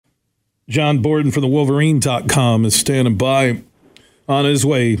John Borton from the Wolverine.com is standing by on his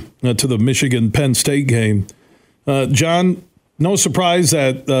way to the Michigan-Penn State game. John, no surprise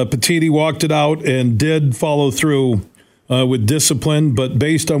that Petitti walked it out and did follow through with discipline, but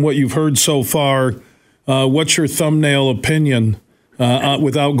based on what you've heard so far, what's your thumbnail opinion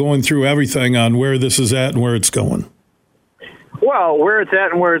without going through everything on where this is at and where it's going? Well, where it's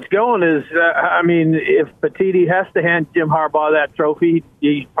at and where it's going is, if Petitti has to hand Jim Harbaugh that trophy,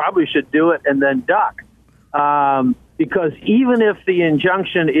 he probably should do it and then duck. Because even if the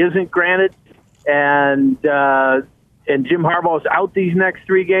injunction isn't granted and Jim Harbaugh's out these next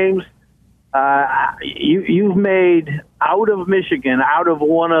 3 games, you've made out of Michigan, out of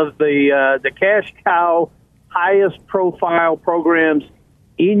one of the cash cow, highest profile programs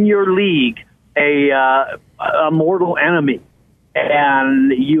in your league, a mortal enemy.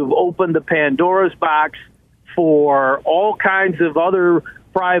 And you've opened the Pandora's box for all kinds of other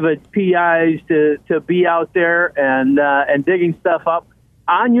private PIs to be out there and digging stuff up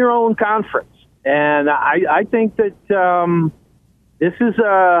on your own conference. And I think that this is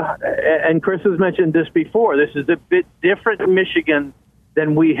and Chris has mentioned this before, this is a bit different in Michigan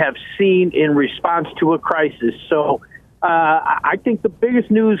than we have seen in response to a crisis. So I think the biggest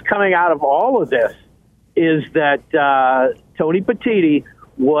news coming out of all of this is that Tony Petitti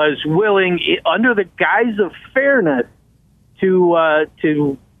was willing, under the guise of fairness,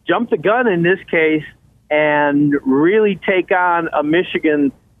 to jump the gun in this case and really take on a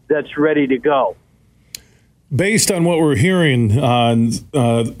Michigan that's ready to go. Based on what we're hearing on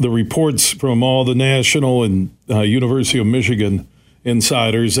the reports from all the national and University of Michigan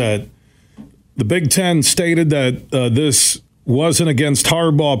insiders, that the Big Ten stated that this wasn't against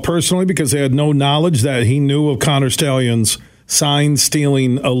Harbaugh personally because they had no knowledge that he knew of Connor Stalions'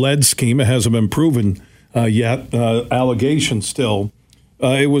 sign-stealing alleged scheme. It hasn't been proven yet, allegation still.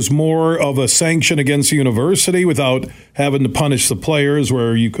 It was more of a sanction against the university without having to punish the players,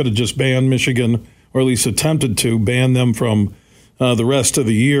 where you could have just banned Michigan, or at least attempted to ban them from the rest of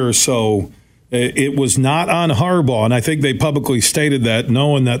the year. So it was not on Harbaugh, and I think they publicly stated that,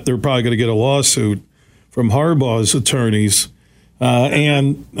 knowing that they're probably going to get a lawsuit from Harbaugh's attorneys.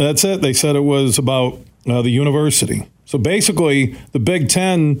 And that's it. They said it was about the university. So basically, the Big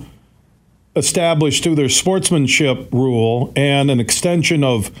Ten established through their sportsmanship rule and an extension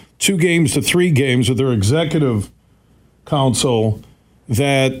of 2 games to 3 games with their executive council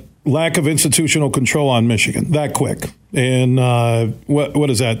that lack of institutional control on Michigan that quick. And what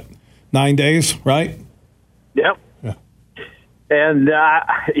is that, 9 days, right? Yep. Yeah. And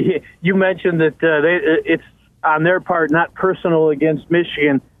you mentioned that it's on their part not personal against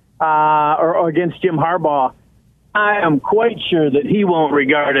Michigan or against Jim Harbaugh. I am quite sure that he won't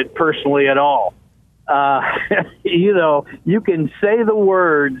regard it personally at all. You can say the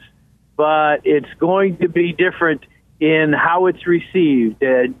words, but it's going to be different in how it's received.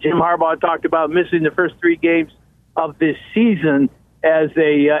 Jim Harbaugh talked about missing the first 3 games of this season as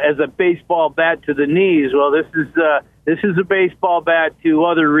a baseball bat to the knees. Well, this is a baseball bat to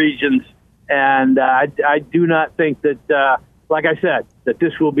other regions, and I do not think that, like I said, that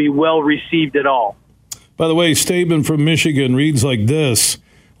this will be well received at all. By the way, statement from Michigan reads like this: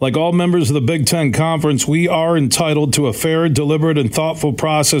 like all members of the Big Ten Conference, we are entitled to a fair, deliberate, and thoughtful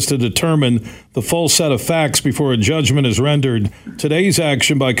process to determine the full set of facts before a judgment is rendered. Today's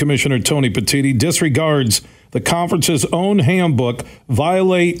action by Commissioner Tony Petitti disregards the conference's own handbook,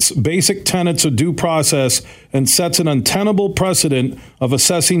 violates basic tenets of due process, and sets an untenable precedent of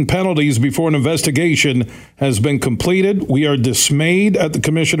assessing penalties before an investigation has been completed. We are dismayed at the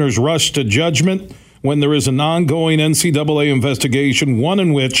commissioner's rush to judgment when there is an ongoing NCAA investigation, one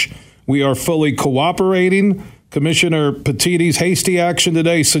in which we are fully cooperating. Commissioner Petitti's hasty action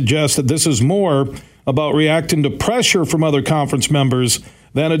today suggests that this is more about reacting to pressure from other conference members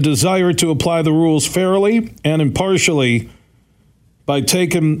than a desire to apply the rules fairly and impartially by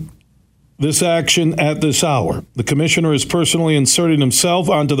taking this action at this hour. The commissioner is personally inserting himself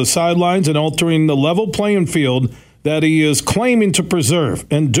onto the sidelines and altering the level playing field that he is claiming to preserve,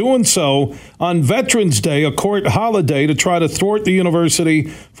 and doing so on Veterans Day, a court holiday, to try to thwart the university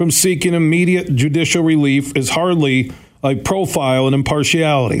from seeking immediate judicial relief is hardly a profile in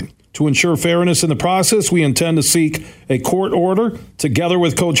impartiality. To ensure fairness in the process, we intend to seek a court order, together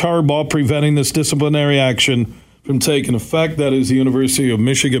with Coach Harbaugh, preventing this disciplinary action from taking effect. That is the University of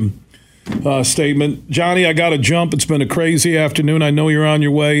Michigan statement. Johnny, I got to jump. It's been a crazy afternoon. I know you're on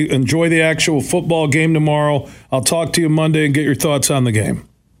your way. Enjoy the actual football game tomorrow. I'll talk to you Monday and get your thoughts on the game.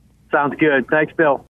 Sounds good. Thanks, Bill.